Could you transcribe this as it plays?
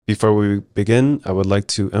Before we begin, I would like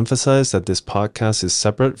to emphasize that this podcast is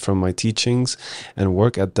separate from my teachings and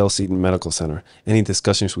work at Del Seaton Medical Center. Any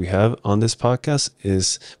discussions we have on this podcast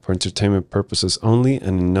is for entertainment purposes only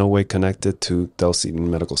and in no way connected to Del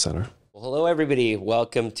Seaton Medical Center. Well, hello, everybody.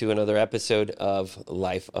 Welcome to another episode of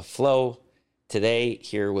Life of Flow. Today,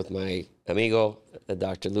 here with my amigo,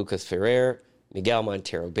 Dr. Lucas Ferrer, Miguel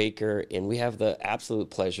Montero Baker, and we have the absolute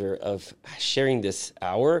pleasure of sharing this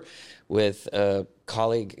hour with a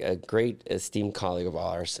colleague, a great esteemed colleague of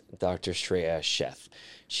ours, Dr. Shreya Sheth.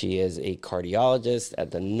 She is a cardiologist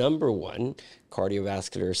at the #1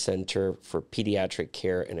 cardiovascular center for pediatric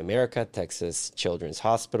care in America, Texas Children's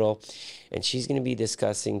Hospital. And she's going to be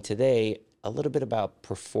discussing today a little bit about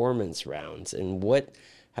performance rounds and what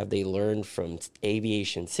have they learned from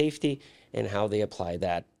aviation safety and how they apply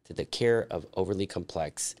that to the care of overly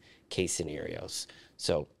complex case scenarios.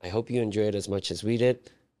 So I hope you enjoy it as much as we did.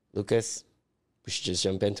 Lucas, we should just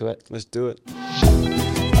jump into it. Let's do it.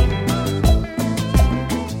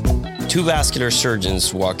 Two vascular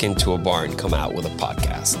surgeons walk into a bar and come out with a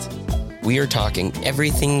podcast. We are talking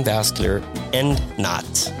everything vascular and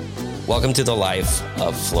not. Welcome to the Life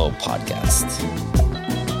of Flow podcast.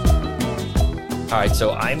 All right,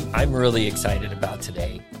 so I'm really excited about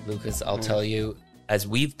today. Lucas, I'll tell you, as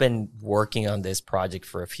we've been working on this project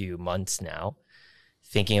for a few months now,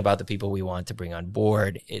 thinking about the people we want to bring on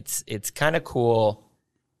board, it's kind of cool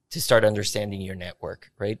to start understanding your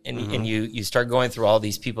network, right? And you start going through all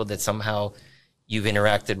these people that somehow you've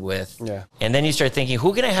interacted with. Yeah. And then you start thinking,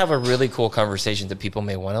 who can I have a really cool conversation that people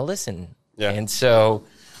may want to listen? Yeah. And so,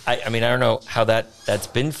 I mean, I don't know how that's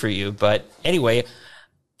been for you, but anyway,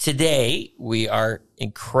 today we are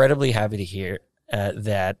incredibly happy to hear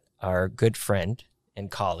that our good friend and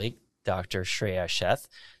colleague, Dr. Shreya Sheth,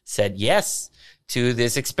 said yes to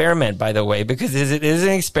this experiment, by the way, because it is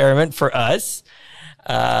an experiment for us.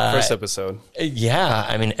 First episode. Yeah,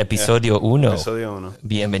 I mean, episodio uno. Episodio uno.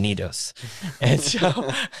 Bienvenidos.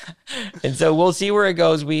 And so we'll see where it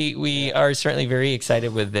goes. We are certainly very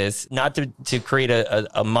excited with this. Not to create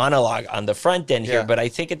a monologue on the front end here, but I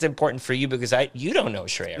think it's important for you because you don't know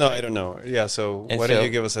Shreya. No, right? I don't know. Yeah, so why don't you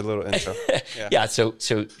give us a little intro? So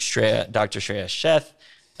Shreya, Dr. Shreya Sheth,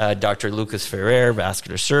 Dr. Lucas Ferrer,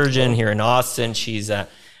 vascular surgeon here in Austin. She's a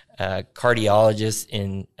cardiologist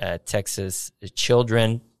in Texas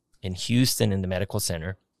Children in Houston in the medical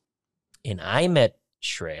center. And I met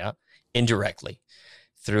Shreya indirectly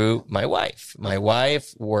through my wife. My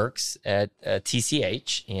wife works at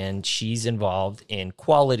TCH and she's involved in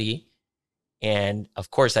quality. And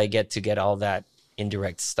of course, I get all that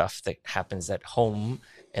indirect stuff that happens at home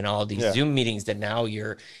and all these Zoom meetings that now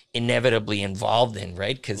you're inevitably involved in,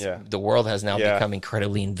 right? Because the world has now become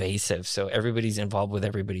incredibly invasive. So everybody's involved with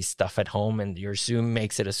everybody's stuff at home and your Zoom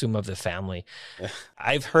makes it a Zoom of the family. Yeah.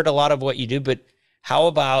 I've heard a lot of what you do, but how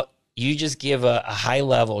about you just give a high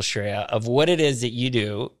level, Shreya, of what it is that you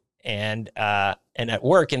do and at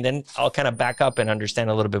work, and then I'll kind of back up and understand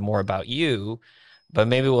a little bit more about you. But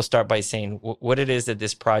maybe we'll start by saying what it is that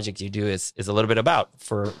this project you do is a little bit about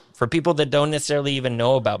for people that don't necessarily even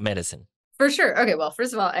know about medicine. For sure. Okay, well,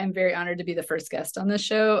 first of all, I'm very honored to be the first guest on this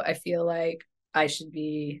show. I feel like I should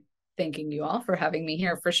be thanking you all for having me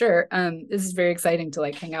here for sure. This is very exciting to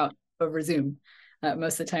hang out over Zoom.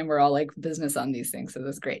 Most of the time we're all business on these things, so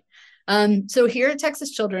that's great. So here at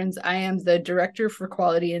Texas Children's, I am the director for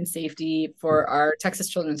quality and safety for our Texas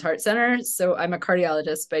Children's Heart Center. So I'm a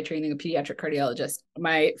cardiologist by training, a pediatric cardiologist.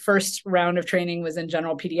 My first round of training was in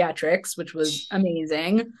general pediatrics, which was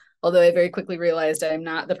amazing. Although I very quickly realized I'm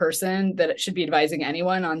not the person that should be advising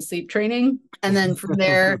anyone on sleep training. And then from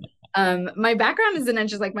there, my background is in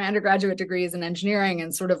my undergraduate degree is in engineering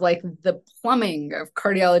and sort of the plumbing of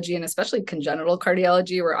cardiology and especially congenital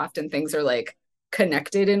cardiology, where often things are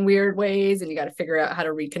connected in weird ways and you got to figure out how to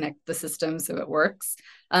reconnect the system so it works.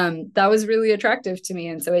 That was really attractive to me.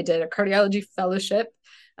 And so I did a cardiology fellowship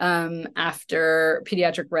after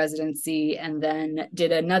pediatric residency and then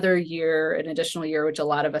did an additional year, which a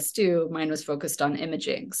lot of us do. Mine was focused on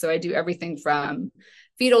imaging. So I do everything from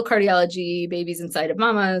fetal cardiology, babies inside of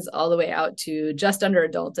mamas, all the way out to just under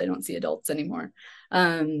adults. I don't see adults anymore.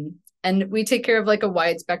 And we take care of a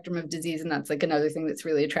wide spectrum of disease. And that's another thing that's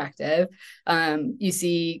really attractive. You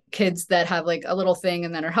see kids that have a little thing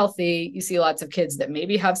and then are healthy. You see lots of kids that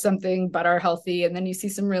maybe have something but are healthy. And then you see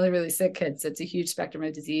some really, really sick kids. It's a huge spectrum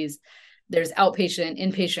of disease. There's outpatient,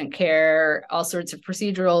 inpatient care, all sorts of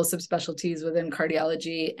procedural subspecialties within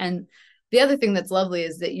cardiology. And the other thing that's lovely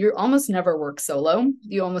is that you almost never work solo.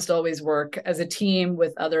 You almost always work as a team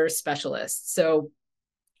with other specialists. So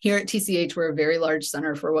Here at TCH, we're a very large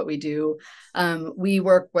center for what we do. We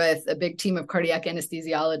work with a big team of cardiac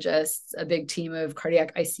anesthesiologists, a big team of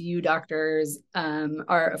cardiac ICU doctors,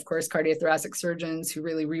 are, of course, cardiothoracic surgeons who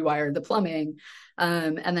really rewire the plumbing,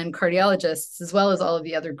 and then cardiologists, as well as all of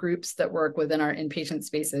the other groups that work within our inpatient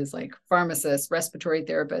spaces, like pharmacists, respiratory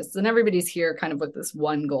therapists, and everybody's here kind of with this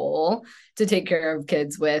one goal to take care of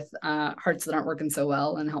kids with hearts that aren't working so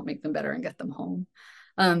well and help make them better and get them home.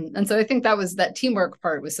 And so I think that teamwork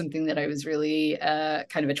part was something that I was really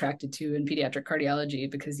kind of attracted to in pediatric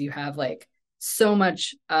cardiology, because you have like so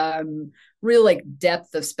much real like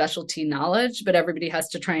depth of specialty knowledge, but everybody has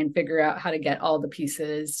to try and figure out how to get all the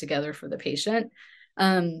pieces together for the patient.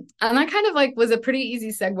 And that kind of like was a pretty easy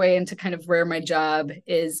segue into kind of where my job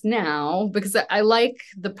is now, because I like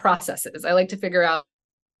the processes. I like to figure out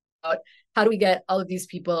how do we get all of these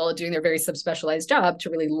people doing their very subspecialized job to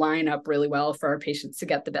really line up really well for our patients to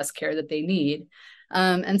get the best care that they need.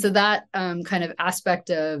 And so that kind of aspect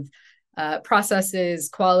of processes,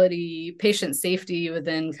 quality, patient safety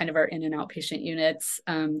within kind of our in and out patient units,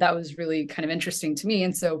 that was really kind of interesting to me.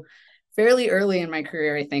 And so fairly early in my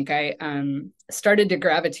career, I think I started to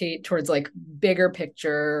gravitate towards like bigger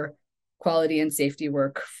picture quality and safety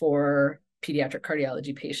work for pediatric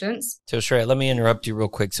cardiology patients. So Shreya, let me interrupt you real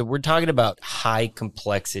quick. So we're talking about high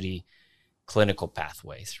complexity clinical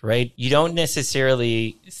pathways, right? You don't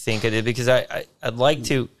necessarily think of it, because I'd like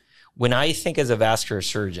to, when I think as a vascular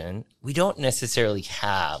surgeon, we don't necessarily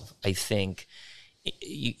have, I think,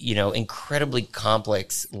 incredibly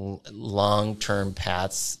complex long-term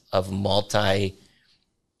paths of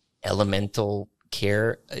multi-elemental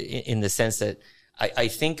care, in the sense that I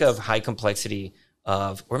think of high complexity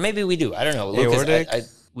of, or maybe we do, I don't know.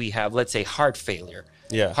 Lucas, we have, let's say, heart failure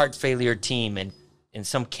team, and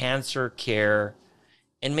some cancer care,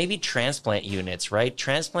 and maybe transplant units, right?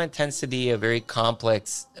 Transplant tends to be a very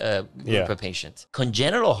complex group of patients.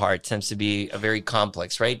 Congenital heart tends to be a very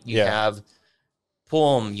complex, right? You have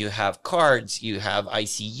PULM, you have cards, you have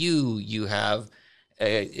ICU, you have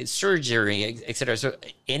surgery, et cetera. So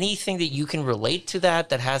anything that you can relate to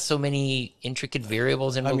that has so many intricate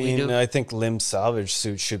variables in what we do? I think limb salvage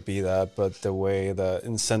suits should be that, but the way the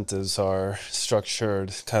incentives are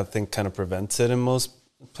structured kind of prevents it in most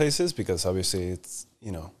places, because obviously it's,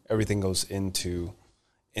 everything goes into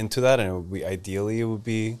that, and it would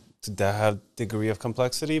be to have degree of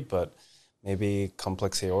complexity, but maybe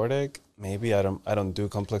complex aortic. Maybe I don't do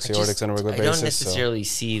complex aortics on a regular basis. I don't necessarily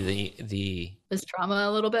see the. Is trauma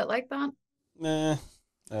a little bit like that? Nah,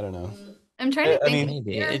 I don't know. I'm trying to think.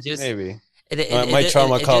 Maybe it just maybe. My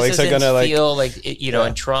trauma colleagues are gonna feel like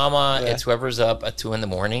in trauma, it's whoever's up at 2 a.m.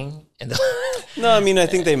 and No, I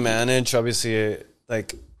think they manage, obviously,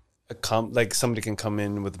 like somebody can come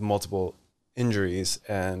in with multiple injuries,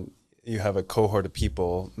 and you have a cohort of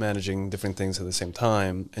people managing different things at the same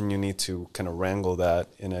time, and you need to kind of wrangle that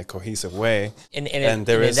in a cohesive way. And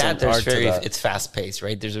there's art to that. It's fast paced,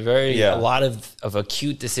 right? There's a lot of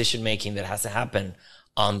acute decision making that has to happen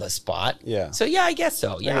on the spot. Yeah. So I guess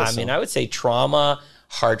so. Yeah. I would say trauma,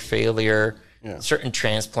 heart failure, certain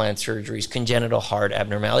transplant surgeries, congenital heart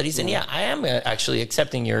abnormalities. And I am actually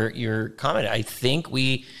accepting your comment. I think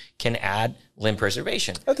we can add limb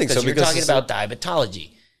preservation. I think so, because you're talking about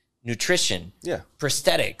diabetology, nutrition,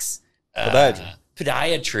 prosthetics,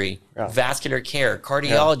 podiatry, vascular care,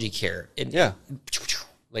 cardiology care.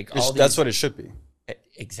 That's what it should be.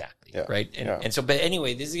 Exactly. Right. And so, but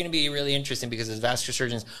anyway, this is going to be really interesting, because as vascular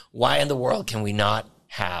surgeons, why in the world can we not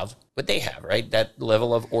have what they have, right? That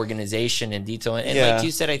level of organization and detail. And like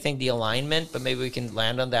you said, I think the alignment, but maybe we can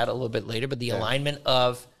land on that a little bit later, but the alignment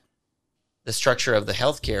of the structure of the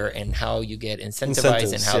healthcare and how you get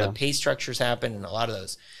incentivized and how the pay structures happen, and a lot of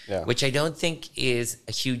those, which I don't think is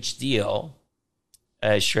a huge deal,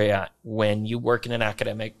 Shreya, when you work in an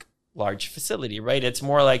academic large facility, right? It's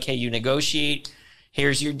more like, hey, you negotiate,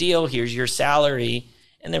 here's your deal, here's your salary.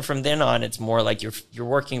 And then from then on, it's more like you're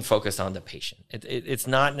working focused on the patient. It's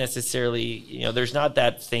not necessarily, there's not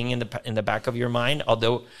that thing in the back of your mind,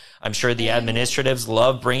 although I'm sure the administratives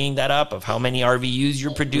love bringing that up of how many RVUs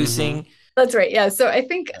you're producing. Mm-hmm. That's right. Yeah. So I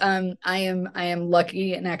think I am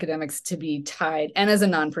lucky in academics to be tied, and as a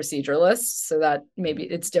non-proceduralist, so that maybe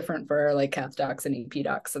it's different for like cath docs and EP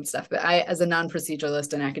docs and stuff. But I, as a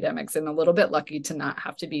non-proceduralist in academics, am a little bit lucky to not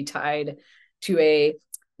have to be tied to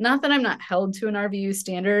not that I'm not held to an RVU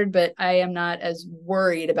standard, but I am not as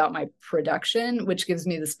worried about my production, which gives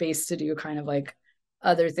me the space to do kind of like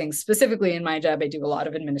other things. Specifically in my job, I do a lot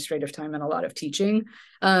of administrative time and a lot of teaching.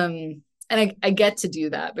 And I get to do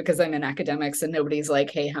that because I'm in academics, and nobody's like,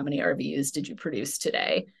 hey, how many RVUs did you produce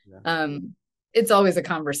today? it's always a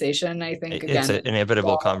conversation. I think, It's again, an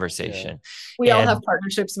inevitable Yeah. conversation. we all have And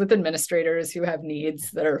partnerships with administrators who have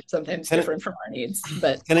needs that are sometimes Can I, different from our needs.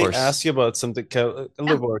 But of can I course, ask you about something a yeah.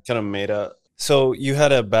 little more kind of made up? So you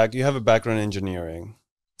have a background in engineering.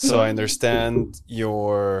 So I Mhm. understand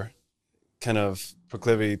your kind of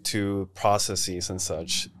proclivity to processes and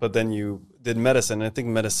such, but then you did medicine. I think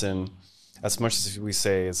medicine, as much as we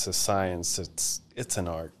say it's a science, it's an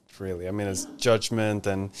art, really. I mean, it's judgment,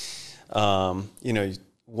 and you know,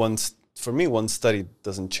 for me, one study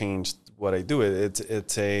doesn't change what I do.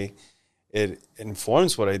 It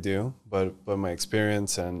informs what I do, but my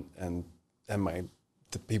experience and my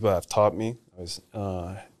the people that have taught me was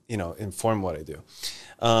inform what I do.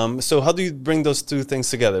 So how do you bring those two things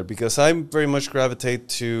together? Because I very much gravitate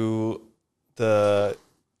to the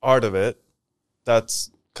art of it.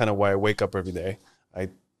 That's kind of why I wake up every day. I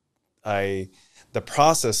I the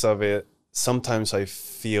process of it, sometimes I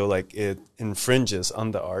feel like it infringes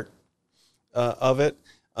on the art of it.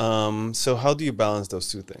 So how do you balance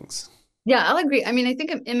those two things? Yeah, I'll agree. I mean, I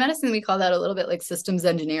think in medicine, we call that a little bit like systems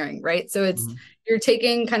engineering, right? So it's Mm-hmm. you're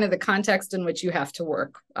taking kind of the context in which you have to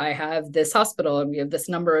work. I have this hospital and we have this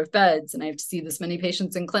number of beds and I have to see this many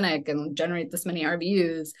patients in clinic and generate this many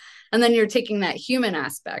RVUs. And then you're taking that human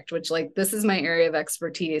aspect, which, like, this is my area of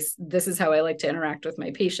expertise. This is how I like to interact with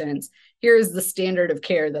my patients. Here's the standard of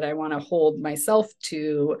care that I want to hold myself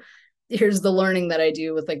to. Here's the learning that I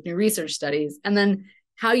do with like new research studies. And then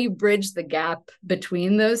how you bridge the gap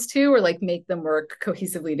between those two or like make them work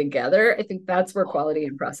cohesively together. I think that's where quality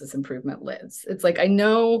and process improvement lives. It's like, I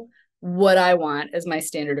know what I want as my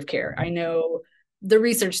standard of care. I know the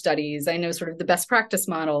research studies. I know sort of the best practice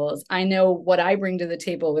models. I know what I bring to the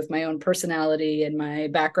table with my own personality and my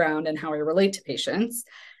background and how I relate to patients.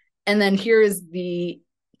 And then here is the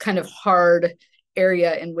kind of hard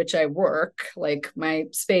area in which I work, like my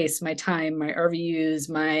space, my time, my RVUs,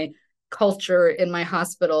 my culture in my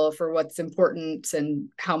hospital for what's important and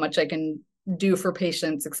how much I can do for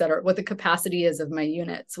patients, et cetera, what the capacity is of my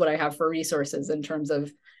units, what I have for resources in terms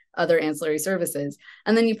of other ancillary services.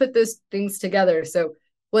 And then you put those things together. So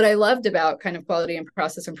what I loved about kind of quality and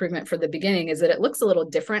process improvement for the beginning is that it looks a little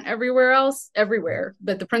different everywhere,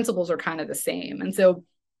 but the principles are kind of the same. And so,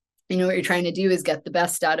 what you're trying to do is get the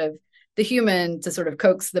best out of the human to sort of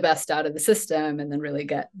coax the best out of the system and then really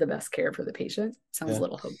get the best care for the patient. Sounds a Yeah.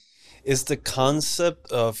 little hope. Is the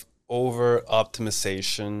concept of over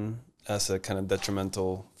optimization as a kind of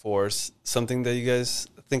detrimental force something that you guys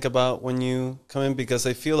think about when you come in? Because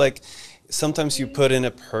I feel like sometimes you put in a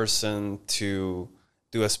person to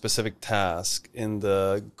do a specific task in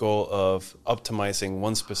the goal of optimizing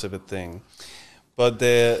one specific thing, but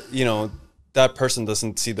that person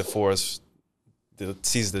doesn't see the forest that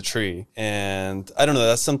sees the tree. And I don't know,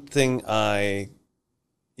 that's something I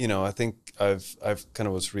think I've kind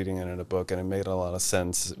of was reading it in a book, and it made a lot of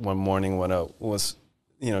sense one morning when I was,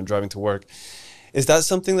 driving to work. Is that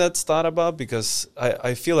something that's thought about? Because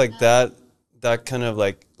I feel like that kind of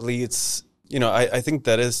like leads, I think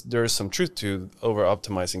there's some truth to over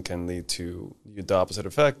optimizing can lead to the opposite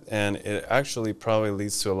effect, and it actually probably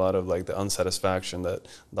leads to a lot of like the unsatisfaction that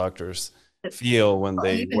doctors feel when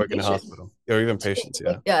they Even work in a patients. hospital, or even patients.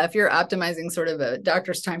 Yeah. Yeah, if you're optimizing sort of a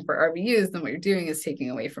doctor's time for RVUs, then what you're doing is taking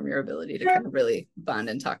away from your ability to kind of really bond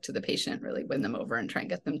and talk to the patient, really win them over and try and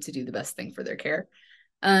get them to do the best thing for their care.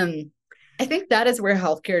 I think that is where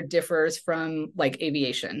healthcare differs from like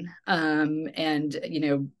aviation and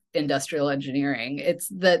industrial engineering. It's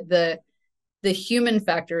that the human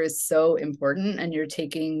factor is so important, and you're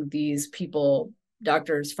taking these people,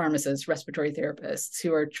 doctors, pharmacists, respiratory therapists,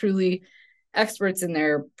 who are truly experts in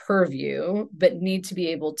their purview, but need to be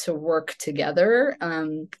able to work together.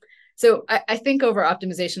 So I think over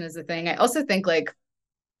optimization is the thing. I also think like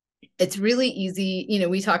it's really easy.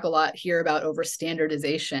 We talk a lot here about over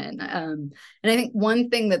standardization. And I think one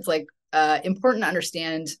thing that's like important to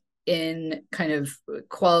understand in kind of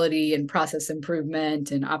quality and process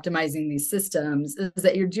improvement and optimizing these systems is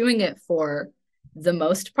that you're doing it for the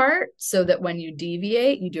most part, so that when you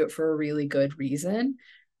deviate, you do it for a really good reason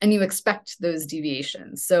and you expect those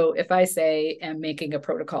deviations. So if I say am making a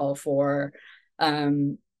protocol for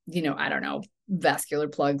I don't know, vascular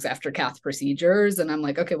plugs after cath procedures, and I'm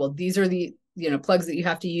like, okay, well, these are the plugs that you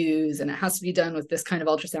have to use, and it has to be done with this kind of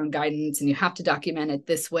ultrasound guidance, and you have to document it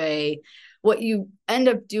this way. What you end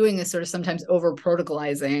up doing is sort of sometimes over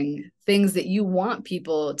protocolizing things that you want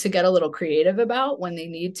people to get a little creative about when they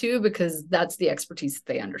need to, because that's the expertise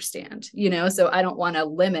that they understand. So I don't want to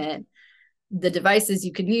limit the devices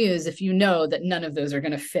you can use if you know that none of those are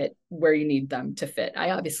going to fit where you need them to fit. I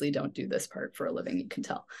obviously don't do this part for a living, you can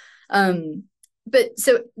tell. but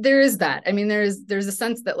so there is that. I mean, there's a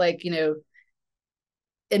sense that like,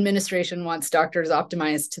 administration wants doctors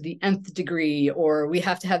optimized to the nth degree, or we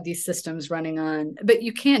have to have these systems running on, but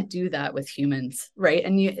you can't do that with humans, right?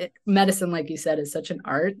 And medicine, like you said, is such an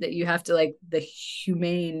art that you have to, like, the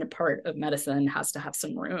humane part of medicine has to have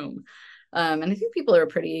some room. And I think people are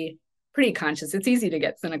pretty conscious. It's easy to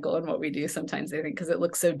get cynical in what we do sometimes, I think, because it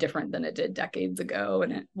looks so different than it did decades ago,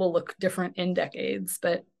 and it will look different in decades.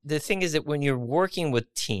 But the thing is that when you're working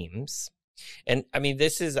with teams, and I mean,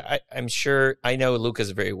 this is, I'm sure I know Lucas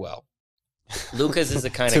very well. Lucas is the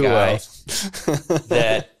kind of guy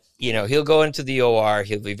that, he'll go into the OR,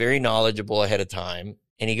 he'll be very knowledgeable ahead of time,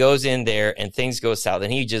 and he goes in there and things go south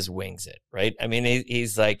and he just wings it, right? I mean,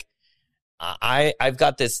 he's like, I've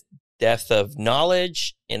got this depth of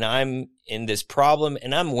knowledge and I'm in this problem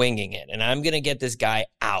and I'm winging it and I'm going to get this guy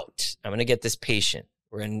out. I'm going to get this patient,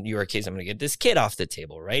 or in your case, I'm going to get this kid off the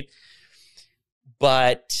table, right?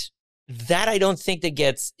 But that I don't think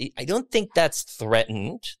that's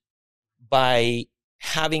threatened by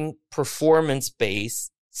having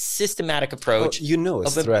performance-based systematic approach. Well,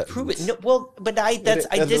 it's threatened. No, well, but I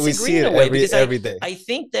disagree in a way, because every day. I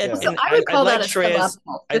think that, so I would call that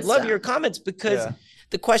I'd love your comments, because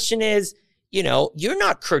the question is, you're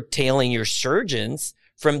not curtailing your surgeons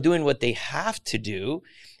from doing what they have to do.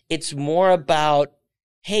 It's more about,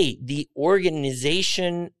 hey, the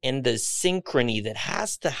organization and the synchrony that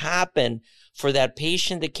has to happen for that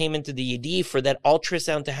patient that came into the ED, for that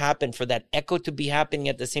ultrasound to happen, for that echo to be happening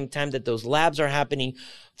at the same time that those labs are happening,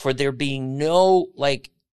 for there being no,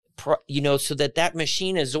 so that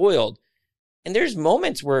machine is oiled. And there's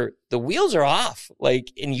moments where the wheels are off,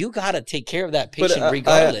 and you got to take care of that patient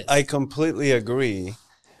regardless. I completely agree.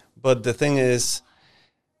 But the thing is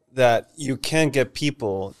that you can't get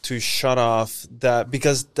people to shut off that,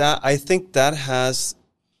 because I think that has,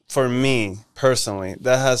 for me personally,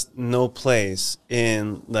 that has no place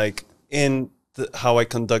in how I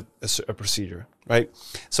conduct a procedure, right?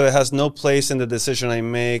 So it has no place in the decision I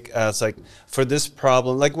make as for this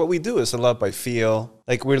problem. What we do is a lot by feel.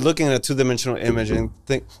 We're looking at a two-dimensional image and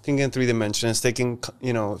thinking in 3 dimensions, taking,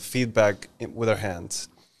 feedback with our hands.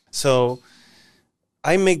 So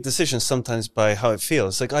I make decisions sometimes by how it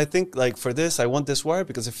feels. I think for this, I want this wire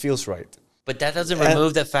because it feels right. But that doesn't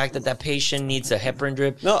remove the fact that patient needs a heparin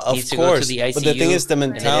drip, no, of needs to course. go to the ICU. But the thing is the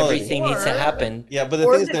mentality. Everything needs to happen. Yeah, but the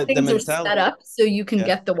thing is that the mentality. Are set up so you can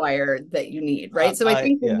get the wire that you need, right? So I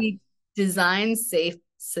think when we design safe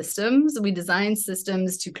systems, we design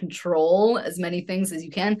systems to control as many things as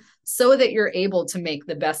you can so that you're able to make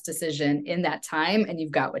the best decision in that time and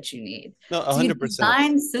you've got what you need. No, 100%. So you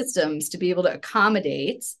design systems to be able to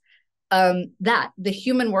accommodate the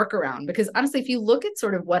human workaround. Because honestly, if you look at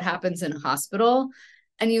sort of what happens in a hospital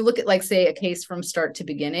and you look at, say, a case from start to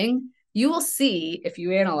beginning, you will see, if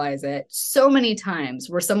you analyze it, so many times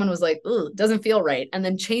where someone was like, "Ooh, doesn't feel right," and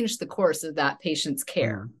then changed the course of that patient's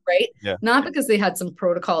care, right? Yeah. Not because they had some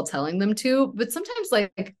protocol telling them to, but sometimes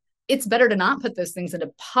it's better to not put those things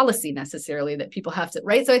into policy necessarily, that people have to,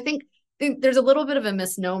 right? So I think there's a little bit of a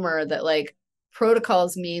misnomer that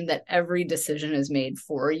protocols mean that every decision is made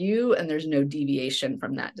for you and there's no deviation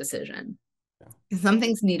from that decision. Some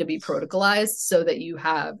things need to be protocolized so that you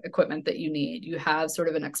have equipment that you need. You have sort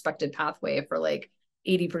of an expected pathway for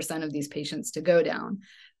 80% of these patients to go down.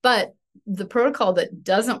 But the protocol that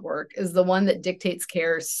doesn't work is the one that dictates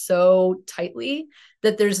care so tightly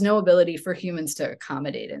that there's no ability for humans to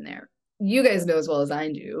accommodate in there. You guys know as well as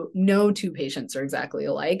I do, no 2 patients are exactly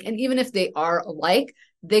alike. And even if they are alike,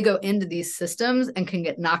 they go into these systems and can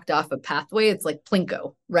get knocked off a pathway. It's like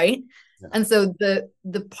Plinko, right? Yeah. And so the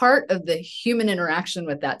part of the human interaction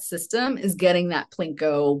with that system is getting that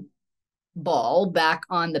Plinko ball back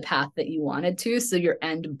on the path that you wanted to. So your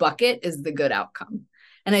end bucket is the good outcome.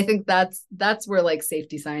 And I think that's where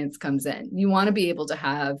safety science comes in. You want to be able to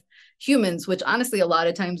have humans, which honestly, a lot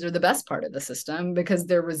of times are the best part of the system because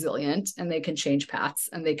they're resilient and they can change paths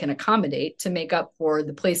and they can accommodate to make up for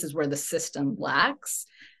the places where the system lacks.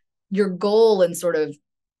 Your goal in sort of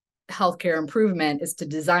healthcare improvement is to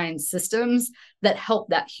design systems that help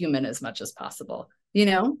that human as much as possible.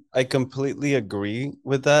 I completely agree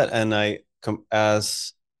with that. And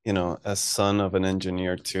as son of an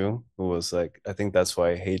engineer too, who was I think that's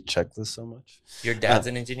why I hate checklists so much. Your dad's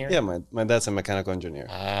an engineer? Yeah, my dad's a mechanical engineer.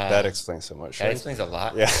 That explains so much. That explains a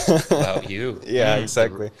lot. Yeah. About you. Yeah,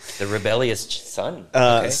 exactly. The rebellious son.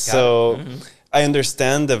 I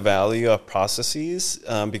understand the value of processes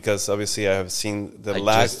because obviously I have seen the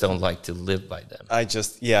lack. I just don't like to live by them.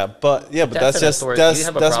 But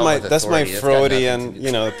that's my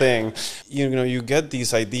Freudian thing. You get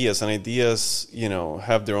these ideas, and ideas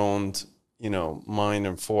have their own mind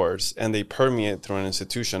and force, and they permeate through an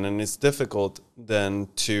institution. And it's difficult then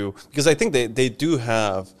to, because I think they do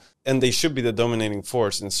have, and they should be the dominating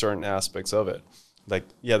force in certain aspects of it. Like,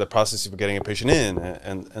 yeah, the process of getting a patient in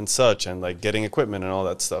and such, and like getting equipment and all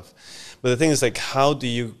that stuff. But the thing is, like, how do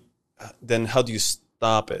you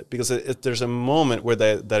stop it? Because there's a moment where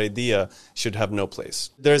that idea should have no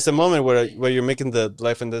place. There's a moment where you're making the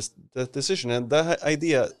life and death decision, and that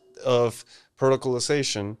idea of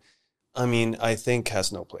protocolization, I mean, I think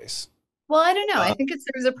has no place. Well, I don't know. I think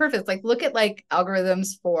there's a purpose. Like, look at like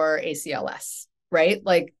algorithms for ACLS, right?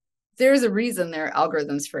 Like, there's a reason there are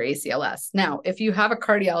algorithms for ACLS. Now, if you have a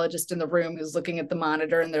cardiologist in the room who's looking at the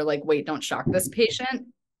monitor and they're like, wait, don't shock this patient,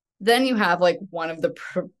 then you have like one of the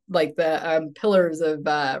pillars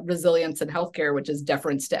of resilience in healthcare, which is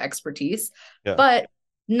deference to expertise. Yeah. But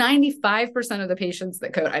 95% of the patients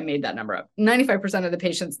that code, I made that number up, 95% of the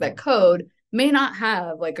patients that code may not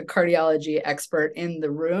have like a cardiology expert in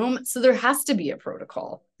the room. So there has to be a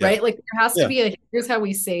protocol, right? Like there has to be here's how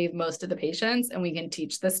we save most of the patients, and we can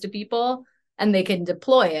teach this to people and they can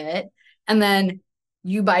deploy it. And then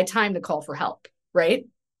you buy time to call for help, right?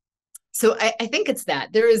 So I think it's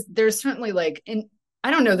that there's certainly like, I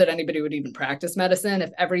don't know that anybody would even practice medicine if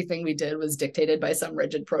everything we did was dictated by some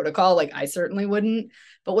rigid protocol. Like I certainly wouldn't.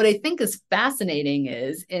 But what I think is fascinating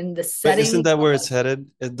is in the setting. But isn't that where it's headed?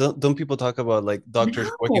 Don't people talk about like doctors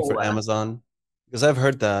working for Amazon? Because I've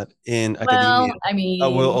heard that in academia. Well, I mean,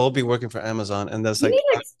 we'll all be working for Amazon, and that's like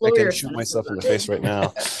I can shoot myself in the face right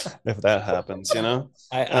now if that happens.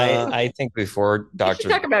 I think before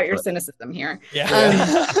doctors talk about your cynicism here. Yeah,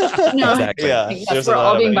 exactly. Yeah, yes, we're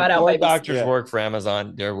all being bought out by doctors work for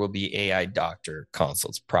Amazon. There will be AI doctor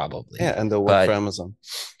consults probably. Yeah, and they'll work for Amazon.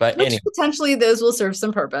 But anyway. Potentially those will serve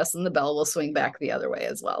some purpose, and the bell will swing back the other way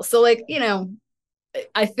as well. So, like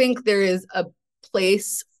I think there is a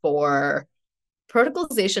place for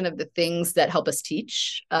protocolization of the things that help us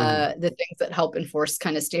teach, the things that help enforce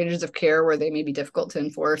kind of standards of care where they may be difficult to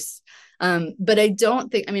enforce. But I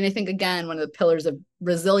think, again, one of the pillars of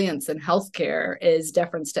resilience in healthcare is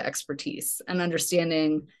deference to expertise and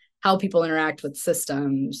understanding how people interact with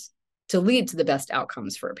systems to lead to the best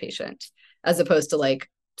outcomes for a patient, as opposed to like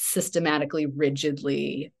systematically,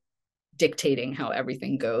 rigidly dictating how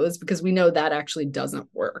everything goes, because we know that actually doesn't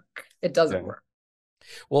work. It doesn't work.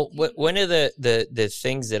 Well, one of the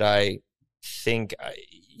things that I think,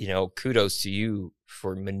 kudos to you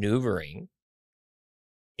for maneuvering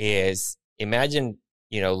is, imagine,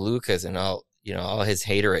 Lucas and all his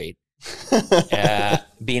haterade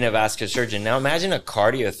being a vascular surgeon. Now imagine a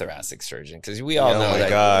cardiothoracic surgeon, because we all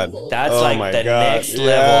know that's next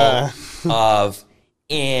level of,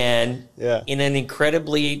 and in an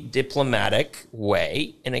incredibly diplomatic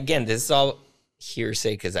way. And again, this is all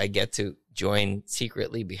hearsay because I get to join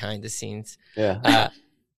secretly behind the scenes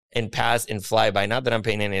and pass and fly by. Not that I'm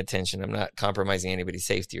paying any attention. I'm not compromising anybody's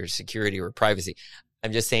safety or security or privacy.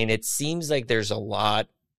 I'm just saying it seems like there's a lot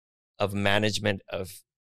of management of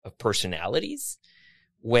personalities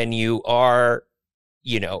when you are,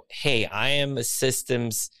 hey, I am a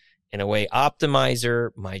systems, in a way,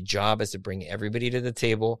 optimizer. My job is to bring everybody to the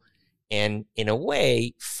table and, in a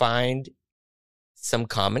way, find some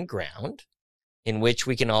common ground in which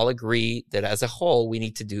we can all agree that as a whole, we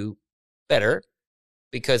need to do better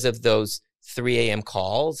because of those 3 a.m.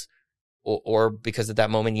 calls, or because at that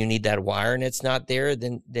moment you need that wire and it's not there,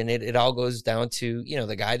 then it all goes down to,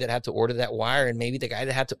 the guy that had to order that wire, and maybe the guy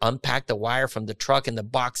that had to unpack the wire from the truck in the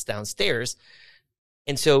box downstairs.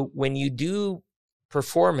 And so when you do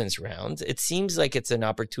performance rounds, it seems like it's an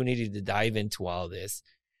opportunity to dive into all this.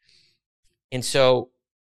 And so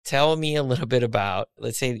tell me a little bit about,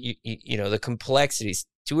 let's say, the complexities,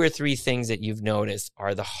 2 or 3 things that you've noticed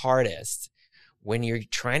are the hardest when you're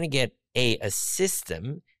trying to get a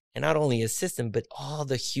system, and not only a system, but all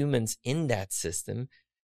the humans in that system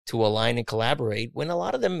to align and collaborate, when a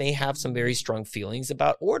lot of them may have some very strong feelings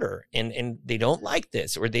about order, and they don't like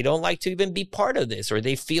this, or they don't like to even be part of this, or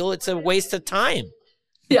they feel it's a waste of time.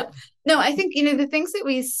 Yeah. No, I think, the things that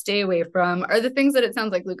we stay away from are the things that it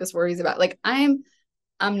sounds like Lucas worries about. Like I'm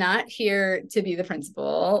not here to be the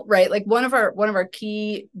principal, right? Like one of our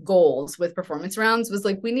key goals with performance rounds was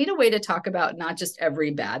like, we need a way to talk about not just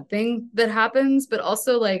every bad thing that happens, but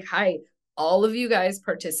also like, hi, all of you guys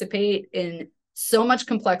participate in so much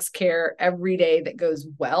complex care every day that goes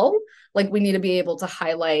well. Like we need to be able to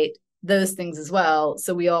highlight those things as well.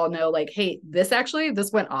 So we all know like, hey, this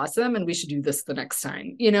went awesome and we should do this the next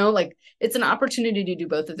time, like it's an opportunity to do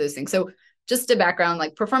both of those things. So just a background,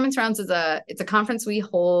 like Performance Rounds it's a conference we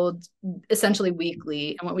hold essentially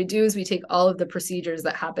weekly. And what we do is we take all of the procedures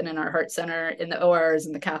that happen in our heart center, in the ORs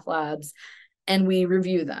and the cath labs, and we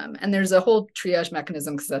review them. And there's a whole triage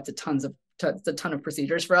mechanism because that's a ton of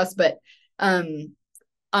procedures for us, but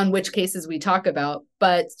on which cases we talk about.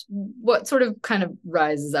 But what sort of kind of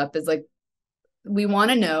rises up is like, we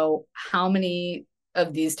want to know how many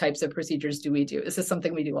of these types of procedures do we do? Is this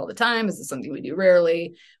something we do all the time? Is this something we do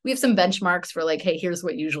rarely? We have some benchmarks for like, hey, here's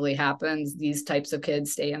what usually happens. These types of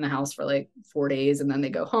kids stay in the house for like 4 days and then they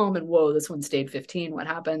go home, and whoa, this one stayed 15. What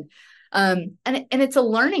happened? And it's a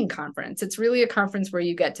learning conference. It's really a conference where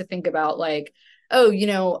you get to think about like,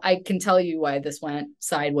 oh, I can tell you why this went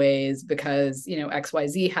sideways because,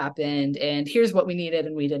 XYZ happened and here's what we needed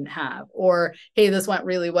and we didn't have. Or, hey, this went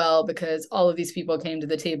really well because all of these people came to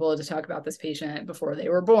the table to talk about this patient before they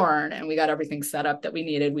were born and we got everything set up that we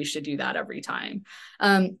needed. We should do that every time.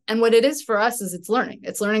 And what it is for us is it's learning.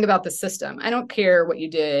 It's learning about the system. I don't care what you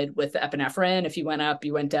did with the epinephrine. If you went up,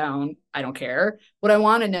 you went down, I don't care. What I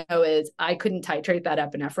want to know is I couldn't titrate that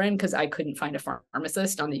epinephrine because I couldn't find a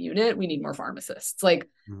pharmacist on the unit. We need more pharmacists, like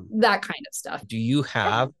that kind of stuff. Do you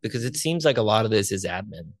have, because it seems like a lot of this is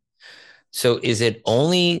admin. So is it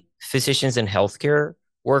only physicians and healthcare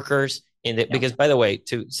workers in it? Yeah. Because by the way,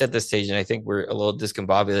 to set the stage, and I think we're a little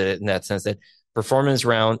discombobulated in that sense, that Performance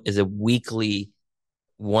Round is a weekly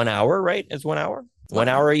 1 hour, right? It's 1 hour, 1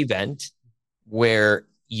 hour event where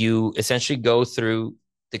you essentially go through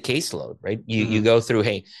the caseload, right? You go through,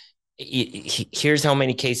 hey, here's how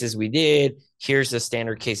many cases we did. Here's the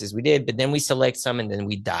standard cases we did, but then we select some and then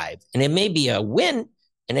we dive. And it may be a win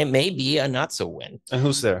and it may be a not so win. And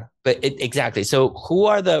who's there? But exactly. So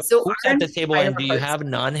who's at the table, and do you have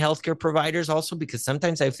non-healthcare providers also? Because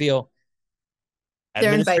sometimes I feel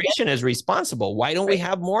administration is responsible. Why don't we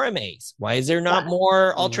have more MAs? Why is there not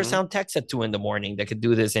more ultrasound techs at 2 a.m. that could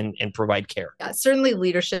do this and provide care? Yeah, certainly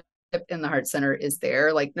leadership in the heart center is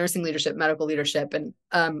there, like nursing leadership, medical leadership, and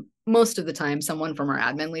most of the time someone from our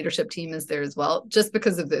admin leadership team is there as well, just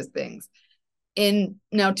because of those things. In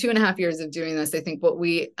now 2.5 years of doing this, I think what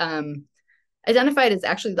we identified is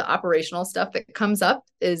actually the operational stuff that comes up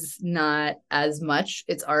is not as much.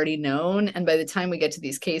 It's already known, and by the time we get to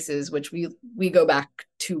these cases, which we go back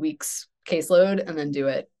 2 weeks caseload and then do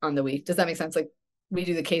it on the week. Does that make sense? Like we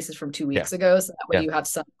do the cases from 2 weeks ago, so that way you have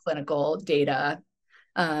some clinical data.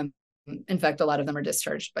 In fact, a lot of them are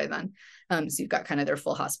discharged by then. So you've got kind of their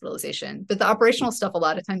full hospitalization. But the operational stuff, a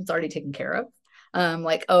lot of times it's already taken care of.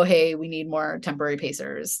 Like, oh, hey, we need more temporary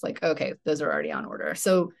pacers. Like, okay, those are already on order.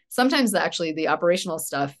 So sometimes actually the operational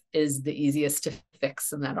stuff is the easiest to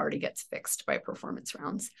fix, and that already gets fixed by Performance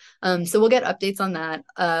Rounds. So we'll get updates on that.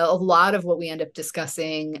 A lot of what we end up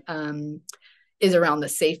discussing is around the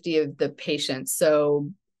safety of the patient. So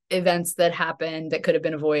events that happened that could have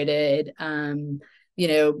been avoided,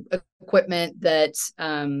 equipment that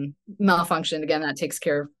malfunctioned, again,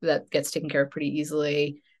 that gets taken care of pretty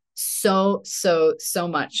easily. So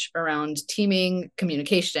much around teaming,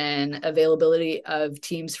 communication, availability of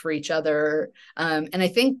teams for each other. And I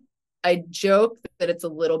think I joke that it's a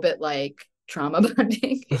little bit like trauma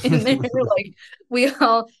bonding in there. Like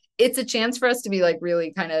it's a chance for us to be like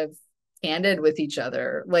really kind of candid with each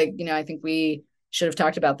other. Like, I think we should have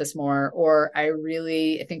talked about this more, or I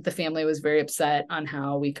think the family was very upset on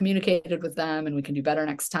how we communicated with them, and we can do better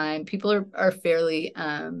next time. People are fairly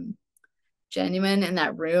genuine in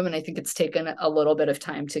that room, and I think it's taken a little bit of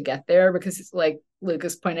time to get there, because like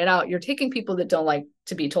Lucas pointed out, you're taking people that don't like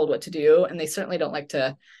to be told what to do, and they certainly don't like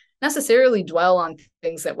to necessarily dwell on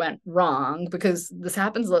things that went wrong, because it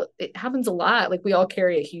happens a lot. Like we all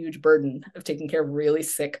carry a huge burden of taking care of really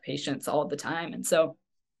sick patients all the time, and so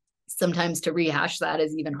sometimes to rehash that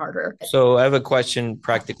is even harder. So I have a question,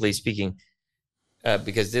 practically speaking,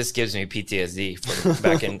 because this gives me PTSD from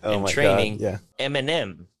back in training. God, yeah.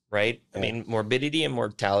 M&M, right? Yeah. I mean, morbidity and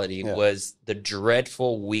mortality was the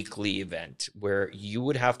dreadful weekly event where you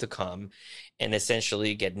would have to come and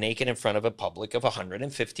essentially get naked in front of a public of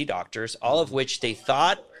 150 doctors, all of which they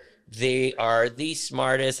thought they are the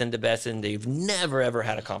smartest and the best, and they've never, ever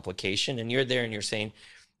had a complication. And you're there and you're saying,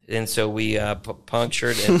 and so we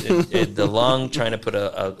punctured the lung, trying to put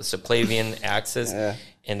a subclavian axis. Yeah.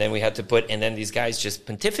 And then we had to and then these guys just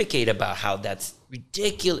pontificate about how that's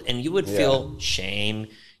ridiculous. And you would feel shame.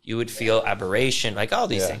 You would feel aberration, like all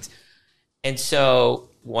these things. And so,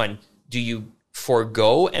 one, do you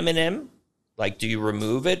forego M&M? Like, do you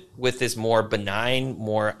remove it with this more benign,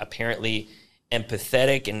 more apparently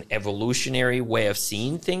empathetic and evolutionary way of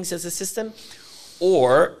seeing things as a system?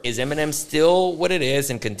 Or is M&M still what it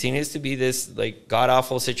is and continues to be this like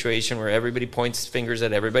god-awful situation where everybody points fingers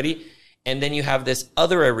at everybody, And then you have this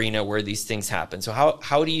other arena where these things happen. So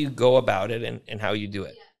how do you go about it and how you do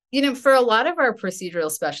it? For a lot of our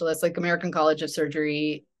procedural specialists, like American College of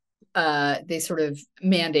Surgery, they sort of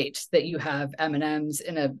mandate that you have M&Ms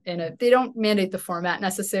in a they don't mandate the format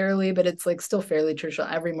necessarily, but it's like still fairly traditional.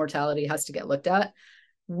 Every mortality has to get looked at.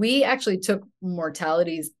 We actually took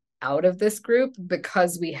mortalities out of this group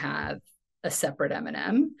because we have a separate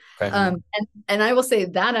M&M. Okay. And I will say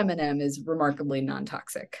that M&M is remarkably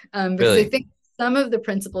non-toxic, because Really? I think some of the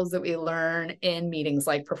principles that we learn in meetings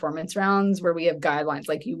like performance rounds, where we have guidelines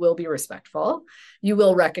like you will be respectful, you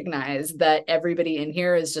will recognize that everybody in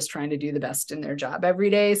here is just trying to do the best in their job every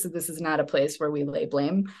day. So this is not a place where we lay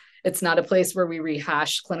blame. It's not a place where we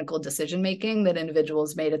rehash clinical decision making that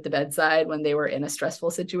individuals made at the bedside when they were in a stressful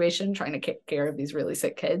situation trying to take care of these really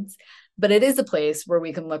sick kids. But it is a place where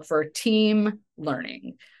we can look for team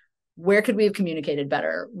learning. Where could we have communicated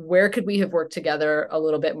better? Where could we have worked together a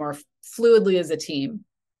little bit more fluidly as a team?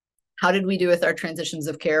 How did we do with our transitions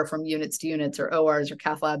of care from units to units or ORs or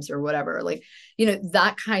cath labs or whatever? Like,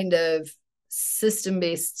 that kind of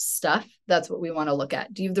system-based stuff, that's what we want to look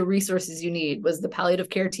at. Do you have the resources you need? Was the palliative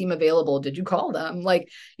care team available? Did you call them? Like,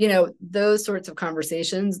 those sorts of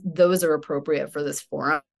conversations, those are appropriate for this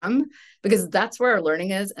forum, because that's where our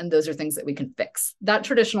learning is, and those are things that we can fix. That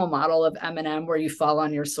traditional model of M&M where you fall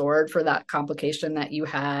on your sword for that complication that you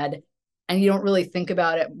had, and you don't really think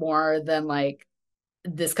about it more than like,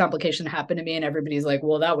 this complication happened to me, and everybody's like,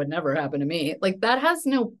 well, that would never happen to me. Like, that has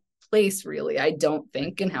no place really, I don't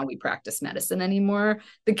think, in how we practice medicine anymore.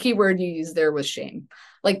 The key word you used there was shame.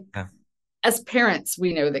 Like, as parents,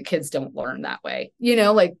 we know that kids don't learn that way.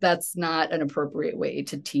 Like, that's not an appropriate way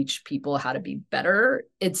to teach people how to be better.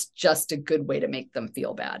 It's just a good way to make them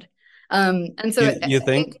feel bad. And so You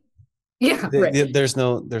think right. there's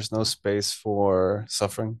no space for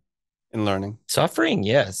suffering in learning? Suffering,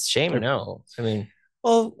 yes. Shame, no.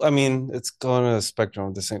 Well, it's going on a spectrum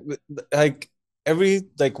of the same. Like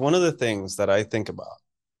one of the things that I think about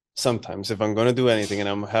sometimes if I'm going to do anything and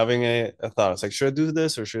I'm having a thought, it's like, should I do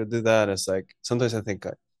this or should I do that? It's like, sometimes I think,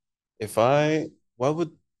 what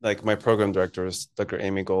would, like, my program director is Dr.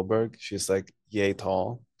 Amy Goldberg. She's like yay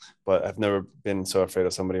tall, but I've never been so afraid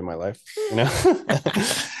of somebody in my life, and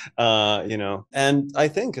I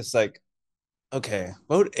think it's like, okay,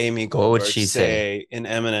 what would Amy What would Goldberg she say in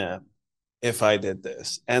Eminem if I did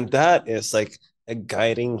this? And that is like a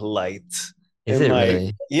guiding light. Is it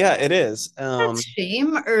really? Yeah, it is. That's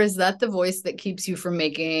shame, or is that the voice that keeps you from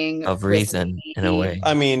making Of reason, risky, in a way.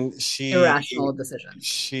 irrational decisions?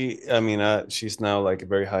 She's now like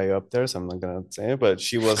very high up there, so I'm not gonna say it, but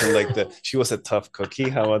she wasn't like she was a tough cookie.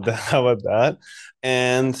 How about that? How about that?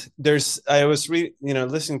 And I was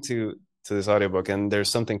listening to this audiobook, and there's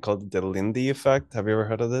something called the Lindy effect. Have you ever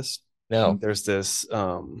heard of this? No. There's this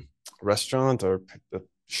restaurant or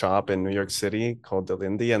shop in New York City called the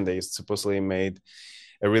Lindy, and they supposedly made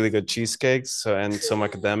a really good cheesecake. So, and some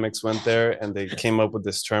academics went there and they came up with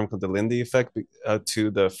this term called the Lindy effect, to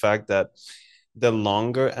the fact that the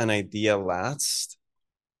longer an idea lasts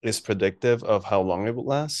is predictive of how long it will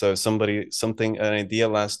last. So if an idea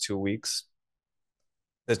lasts 2 weeks,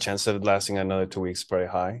 the chance of it lasting another 2 weeks is pretty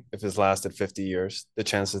high. If it's lasted 50 years, the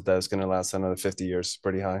chances that it's going to last another 50 years is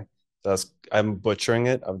pretty high. I'm butchering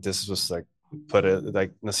it. This was like,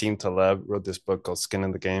 Nassim Taleb wrote this book called Skin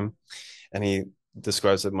in the Game, and he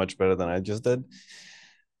describes it much better than I just did.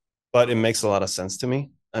 But it makes a lot of sense to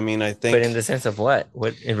me. I think. But in the sense of what?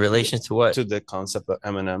 What in relation to what? To the concept of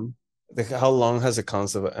M&M. How long has the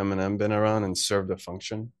concept of M&M been around and served a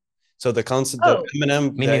function? So the concept of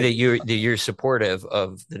M&M, meaning that you're supportive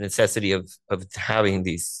of the necessity of having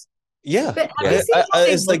these. Yeah,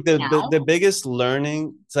 it's like the biggest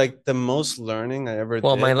learning. It's like the most learning I ever did.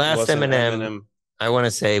 Well, my last M&M, I want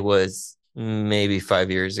to say, was maybe 5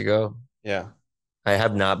 years ago. Yeah, I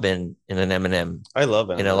have not been in an M&M. I love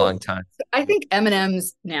it in a long time. I think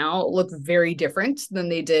M&Ms now look very different than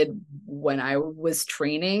they did when I was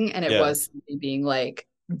training, and it was being like,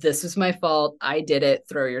 "This was my fault. I did it.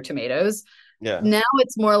 Throw your tomatoes." Yeah. Now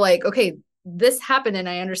it's more like, okay, this happened, and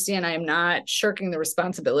I understand I am not shirking the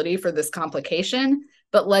responsibility for this complication,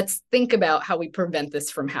 but let's think about how we prevent this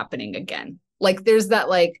from happening again. Like, there's that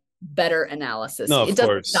like better analysis. No, it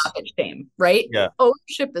doesn't stop at shame, right? Yeah.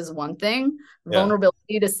 Ownership is one thing.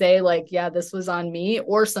 Vulnerability to say like, yeah, this was on me,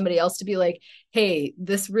 or somebody else to be like, hey,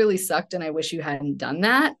 this really sucked and I wish you hadn't done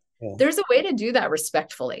that. Yeah. There's a way to do that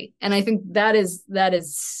respectfully. And I think that is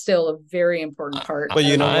still a very important part. But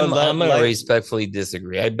I'm going to respectfully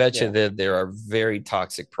disagree. I bet you that there are very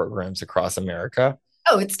toxic programs across America.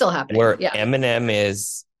 Oh, it's still happening. Where M&M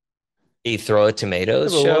is a throw a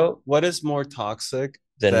tomatoes show. What is more toxic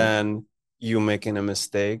than you making a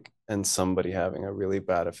mistake and somebody having a really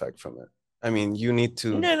bad effect from it. I mean, you need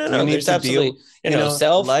to No. There's absolutely,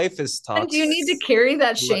 self. life is And do you toxic. need to carry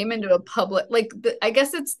that shame into a public, like, I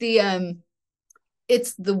guess it's the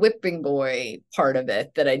whipping boy part of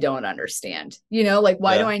it that I don't understand. Like,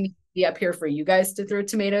 why do I need to be up here for you guys to throw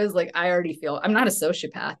tomatoes? Like, I already feel I'm not a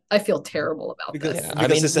sociopath. I feel terrible about because this.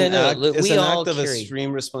 because it's an act, look, it's we an all act of carry.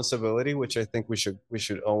 extreme responsibility, which I think we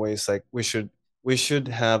should always like we should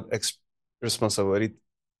have responsibility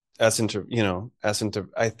as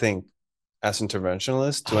I think as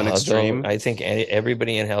interventionalists to an extreme. I think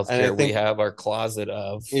everybody in And I healthcare, we think have our closet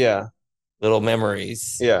of yeah, little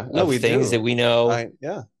memories no, of we things do. that we know.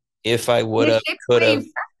 Yeah. If I would They have, shape the could way have,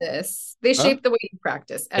 you practice. They Huh? shape the way you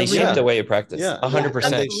practice. they Every shape the Yeah. way you practice. Yeah, 100%.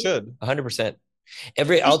 and they should. 100%.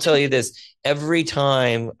 I'll tell you this, every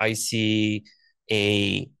time I see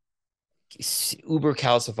a uber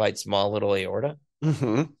calcified small little aorta,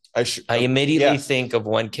 I immediately think of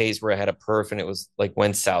one case where I had a perf and it was like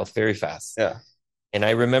went south very fast. Yeah. And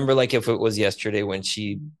I remember like if it was yesterday when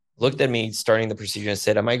she looked at me starting the procedure and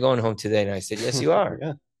said, "Am I going home today?" And I said, "Yes, you are."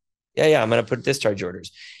 Yeah, I'm going to put discharge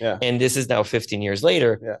orders. Yeah. And this is now 15 years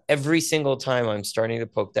later. Yeah. Every single time I'm starting to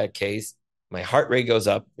poke that case, my heart rate goes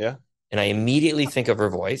up. Yeah. And I immediately think of her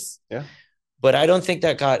voice. Yeah. But I don't think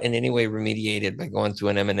that got in any way remediated by going to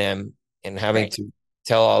an M&M and having to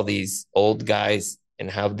tell all these old guys and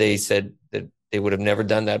how they said that they would have never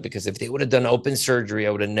done that, because if they would have done open surgery, I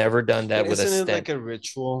would have never done that with a stent. Isn't it like a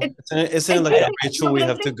ritual? Isn't it like a ritual we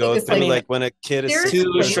have to go through? Like when a kid is 6 to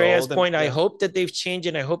years Shreya's old point, I hope that they've changed,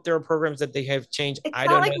 and I hope there are programs that they have changed. It's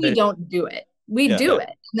not like we don't do it. We do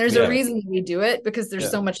it. There's a reason we do it, because there's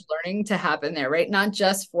so much learning to happen there, right? Not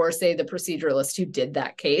just for, say, the proceduralist who did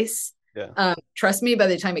that case. Trust me, by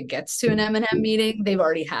the time it gets to an M&M meeting, they've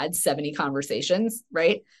already had 70 conversations,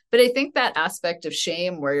 right? But I think that aspect of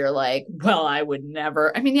shame where you're like, well, I would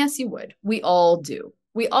never. I mean, yes, you would. We all do.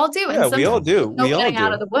 We all do. Yeah, and we all do. We all do.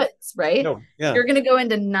 Out of the woods, right? No, yeah. You're going to go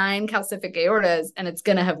into 9 calcific aortas and it's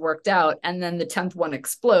going to have worked out. And then the 10th one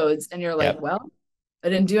explodes. And you're like, well, I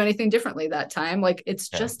didn't do anything differently that time. Like, it's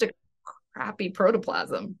just a crappy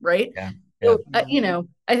protoplasm, right? So,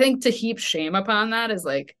 I think to heap shame upon that is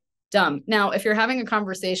like dumb. Now, if you're having a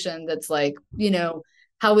conversation that's like,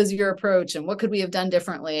 how was your approach and what could we have done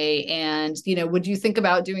differently? And, would you think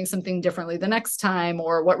about doing something differently the next time?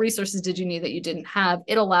 Or what resources did you need that you didn't have?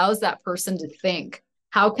 It allows that person to think,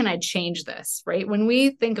 how can I change this, right? When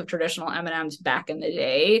we think of traditional M&Ms back in the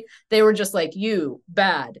day, they were just like, you,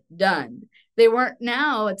 bad, done. They weren't.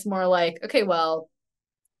 Now it's more like, okay, well,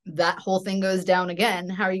 that whole thing goes down again.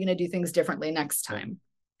 How are you going to do things differently next time?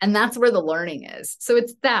 And that's where the learning is. So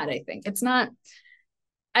it's that, I think. It's not,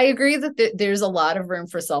 I agree that there's a lot of room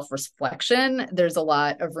for self-reflection. There's a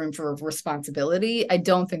lot of room for responsibility. I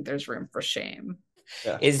don't think there's room for shame.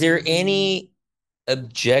 Is there any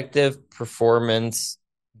objective performance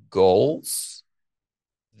goals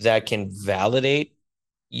that can validate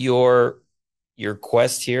your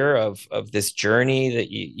quest here of this journey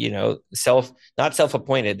that not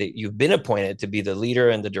self-appointed, that you've been appointed to be the leader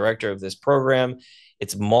and the director of this program?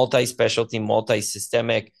 It's multi-specialty,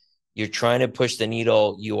 multi-systemic. You're trying to push the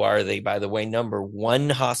needle. You are by the way,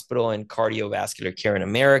 #1 hospital in cardiovascular care in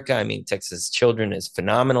America. I mean, Texas Children is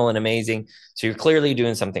phenomenal and amazing. So you're clearly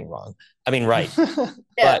doing something wrong. I mean, right.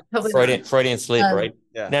 But Freudian slip, right?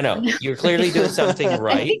 No, you're clearly doing something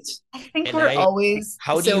right. I think we're always.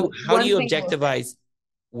 How do you objectivize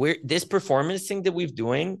where this performance thing that we're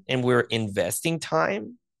doing and we're investing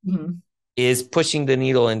time is pushing the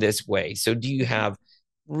needle in this way? So do you have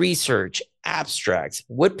research, abstracts?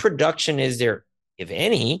 What production is there, if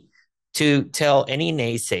any, to tell any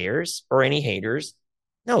naysayers or any haters,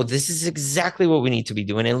 no, this is exactly what we need to be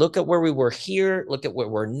doing? And look at where we were here. Look at where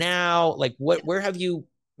we're now. Like, where have you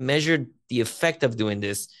measured the effect of doing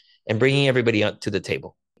this and bringing everybody up to the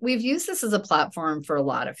table? We've used this as a platform for a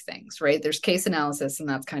lot of things, right? There's case analysis, and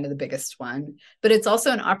that's kind of the biggest one, but it's also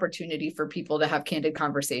an opportunity for people to have candid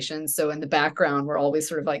conversations. So in the background, we're always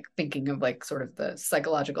sort of like thinking of like sort of the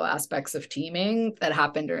psychological aspects of teaming that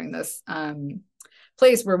happen during this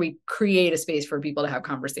place where we create a space for people to have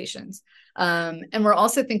conversations. And we're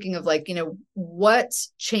also thinking of like, what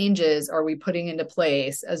changes are we putting into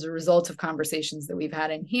place as a result of conversations that we've had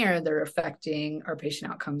in here that are affecting our patient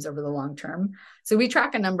outcomes over the long term? So we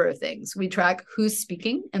track a number of things. We track who's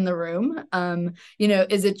speaking in the room.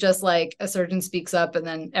 Is it just like a surgeon speaks up and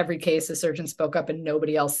then every case a surgeon spoke up and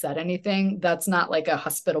nobody else said anything? That's not like a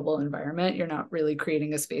hospitable environment. You're not really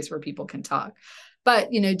creating a space where people can talk.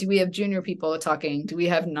 But, do we have junior people talking? Do we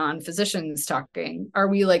have non-physicians talking? Are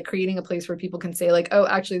we like creating a place where people can say like, oh,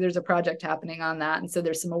 actually there's a project happening on that. And so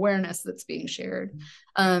there's some awareness that's being shared.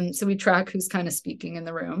 So we track who's kind of speaking in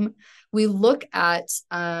the room. We look at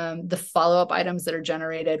the follow-up items that are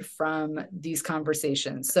generated from these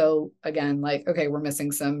conversations. So again, like, okay,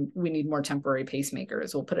 we need more temporary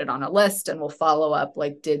pacemakers. We'll put it on a list and we'll follow up.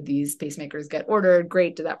 Like, did these pacemakers get ordered?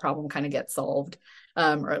 Great. Did that problem kind of get solved?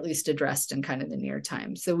 Or at least addressed in kind of the near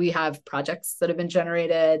time. So we have projects that have been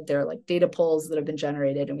generated. There are like data polls that have been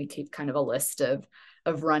generated, and we keep kind of a list of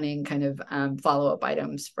running kind of follow-up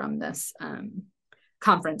items from this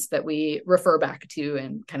conference that we refer back to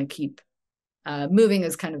and kind of keep moving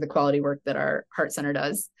as kind of the quality work that our heart center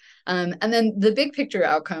does. And then the big picture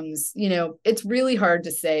outcomes, it's really hard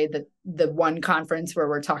to say that the one conference where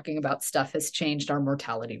we're talking about stuff has changed our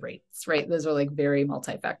mortality rates, right? Those are like very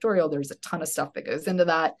multifactorial. There's a ton of stuff that goes into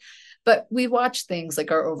that. But we watch things like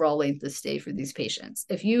our overall length of stay for these patients.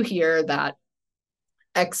 If you hear that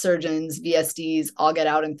X surgeons, VSDs all get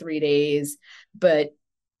out in 3 days, but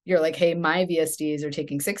you're like, hey, my VSDs are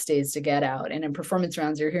taking 6 days to get out. And in performance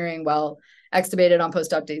rounds, you're hearing, well, extubated on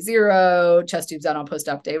post-op day 0, chest tubes out on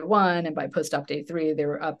post-op day 1, and by post-op day 3, they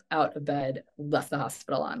were up out of bed, left the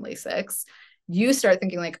hospital on Lasix. You start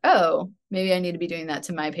thinking like, oh, maybe I need to be doing that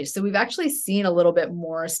to my patient. So we've actually seen a little bit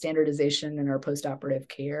more standardization in our post-operative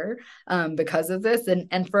care because of this.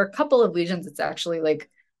 And for a couple of lesions, it's actually like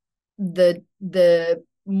the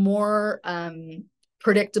more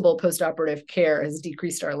predictable postoperative care has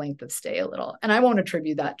decreased our length of stay a little. And I won't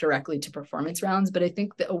attribute that directly to performance rounds, but I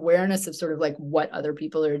think the awareness of sort of like what other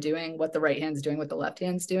people are doing, what the right hand's doing, what the left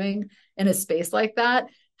hand's doing in a space like that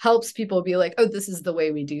helps people be like, oh, this is the way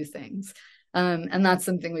we do things. And that's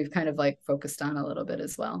something we've kind of like focused on a little bit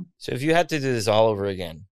as well. So if you had to do this all over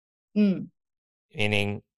again,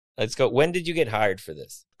 meaning, let's go, when did you get hired for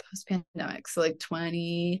this? Post-pandemic, so like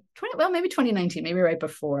 2020, well, maybe 2019, maybe right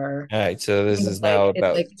before. All right, so this is now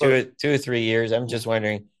about like 2 or 3 years. I'm just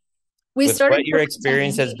wondering, with what your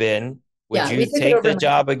experience has been, would you take the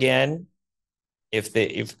job again? If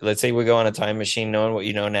let's say we go on a time machine, knowing what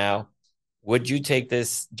you know now, would you take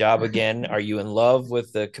this job again? Are you in love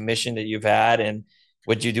with the commission that you've had, and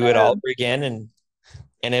would you do it all over again?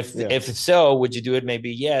 And if so, would you do it?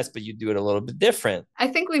 Maybe yes, but you do it a little bit different. I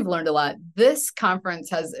think we've learned a lot. This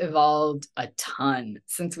conference has evolved a ton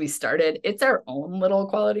since we started. It's our own little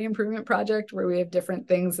quality improvement project where we have different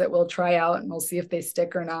things that we'll try out and we'll see if they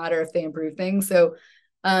stick or not, or if they improve things. So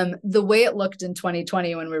the way it looked in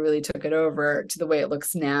 2020 when we really took it over to the way it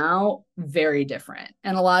looks now, very different.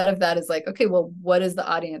 And a lot of that is like, okay, well, what is the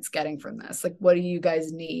audience getting from this? Like, what do you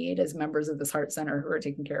guys need as members of this heart center who are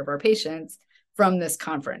taking care of our patients from this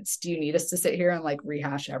conference? Do you need us to sit here and like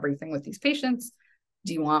rehash everything with these patients?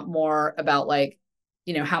 Do you want more about like,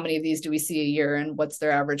 how many of these do we see a year and what's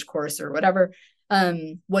their average course or whatever?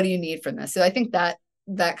 What do you need from this? So I think that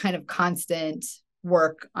kind of constant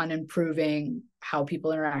work on improving how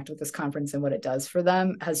people interact with this conference and what it does for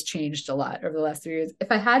them has changed a lot over the last 3 years.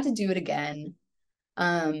 If I had to do it again,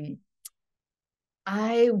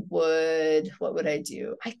 what would I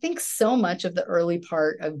do? I think so much of the early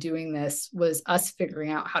part of doing this was us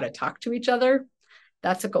figuring out how to talk to each other.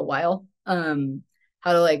 That took a while.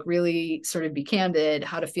 How to like really sort of be candid,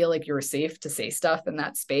 how to feel like you were safe to say stuff in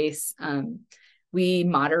that space. We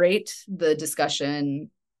moderate the discussion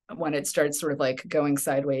when it starts sort of like going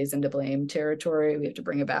sideways into blame territory. We have to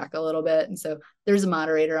bring it back a little bit. And so there's a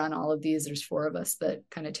moderator on all of these. There's 4 of us that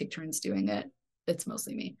kind of take turns doing it. It's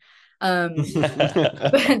mostly me.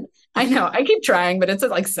 But I know I keep trying, but it's at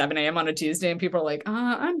like 7 a.m. on a Tuesday and people are like,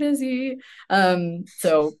 I'm busy. But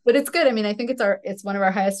it's good. I mean, I think it's one of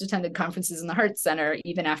our highest attended conferences in the Heart Center,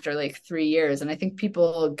 even after like 3 years. And I think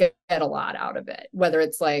people get a lot out of it, whether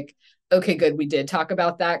it's like, okay, good, we did talk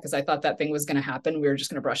about that because I thought that thing was going to happen. We were just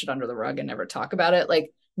going to brush it under the rug and never talk about it.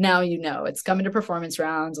 Like, now, it's coming to performance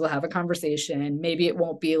rounds. We'll have a conversation. Maybe it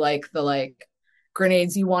won't be like the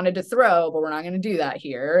grenades you wanted to throw, but we're not going to do that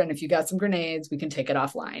here. And if you got some grenades, we can take it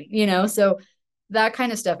offline, so that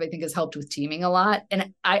kind of stuff I think has helped with teaming a lot.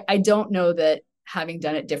 And I don't know that having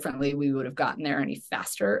done it differently, we would have gotten there any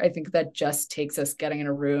faster. I think that just takes us getting in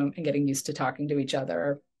a room and getting used to talking to each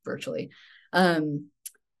other virtually.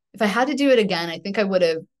 If I had to do it again, I think I would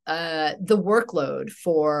have the workload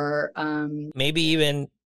for maybe even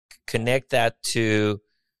connect that to,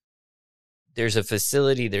 there's a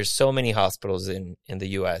facility, there's so many hospitals in the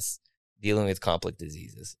US dealing with complex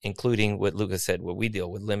diseases, including what Lucas said, what we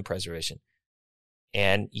deal with, limb preservation.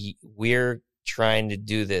 And we're trying to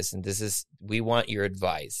do this, and we want your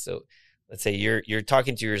advice. So let's say you're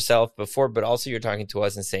talking to yourself before, but also you're talking to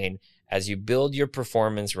us and saying, as you build your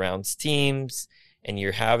performance around teams and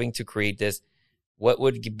you're having to create this, what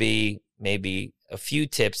would be maybe a few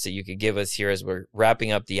tips that you could give us here as we're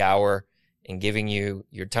wrapping up the hour and giving you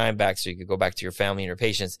your time back so you could go back to your family and your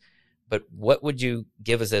patients? But what would you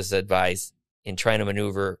give us as advice in trying to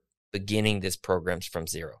maneuver beginning this programs from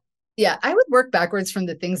zero? Yeah, I would work backwards from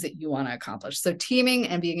the things that you want to accomplish. So teaming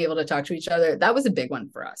and being able to talk to each other, that was a big one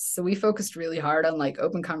for us. So we focused really hard on like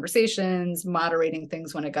open conversations, moderating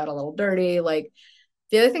things when it got a little dirty. Like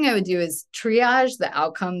the other thing I would do is triage the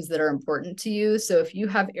outcomes that are important to you. So if you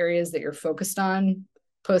have areas that you're focused on,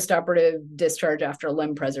 post-operative discharge after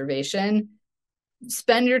limb preservation,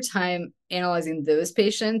 spend your time analyzing those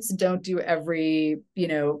patients. Don't do every,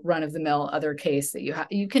 run-of-the-mill other case that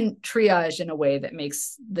you can triage in a way that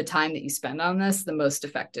makes the time that you spend on this the most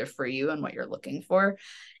effective for you and what you're looking for.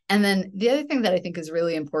 And then the other thing that I think is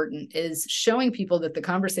really important is showing people that the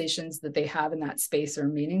conversations that they have in that space are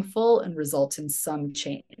meaningful and result in some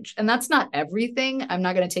change. And that's not everything. I'm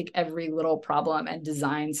not going to take every little problem and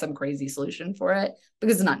design some crazy solution for it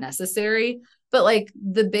because it's not necessary. But like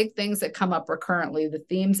the big things that come up recurrently, the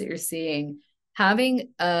themes that you're seeing, having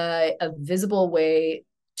a visible way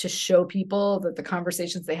to show people that the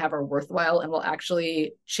conversations they have are worthwhile and will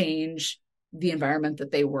actually change the environment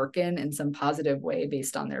that they work in some positive way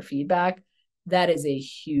based on their feedback, that is a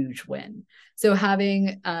huge win. So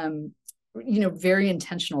having very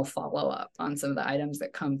intentional follow-up on some of the items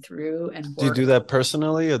that come through and work. Do you do that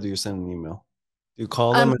personally or do you send an email? Do you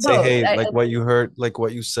call them and say, hey, like what you heard, like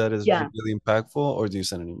what you said is really impactful, or do you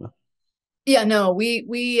send an email? Yeah, no, we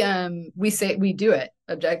say we do it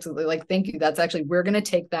objectively. Like, thank you. That's actually, we're going to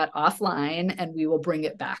take that offline and we will bring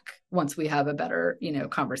it back once we have a better,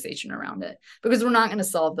 conversation around it, because we're not going to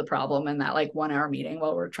solve the problem in that like 1 hour meeting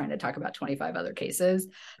while we're trying to talk about 25 other cases.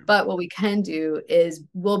 But what we can do is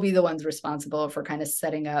we'll be the ones responsible for kind of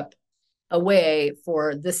setting up a way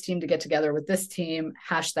for this team to get together with this team,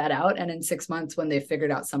 hash that out. And in 6 months, when they've figured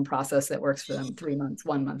out some process that works for them, 3 months,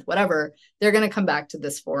 1 month, whatever, they're going to come back to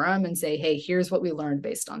this forum and say, hey, here's what we learned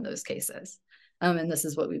based on those cases. And this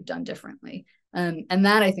is what we've done differently. And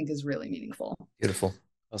that I think is really meaningful. Beautiful.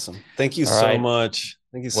 Awesome. Thank you so much.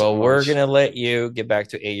 Thank you so much. We're going to let you get back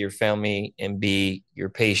to A, your family, and B, your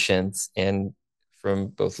patients. And from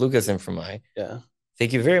both Lucas and from I. Yeah.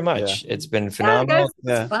 Thank you very much. Yeah. It's been phenomenal.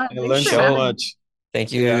 Yeah, guys, I learned so much.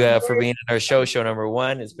 Thank you for being on our show number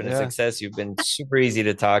 1. It's been a success. You've been super easy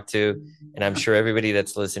to talk to. And I'm sure everybody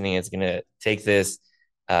that's listening is going to take this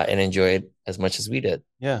and enjoy it as much as we did.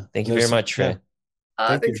 Yeah. Thank you very much, Shreya.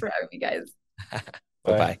 Thanks for having me, guys.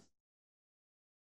 Bye-bye.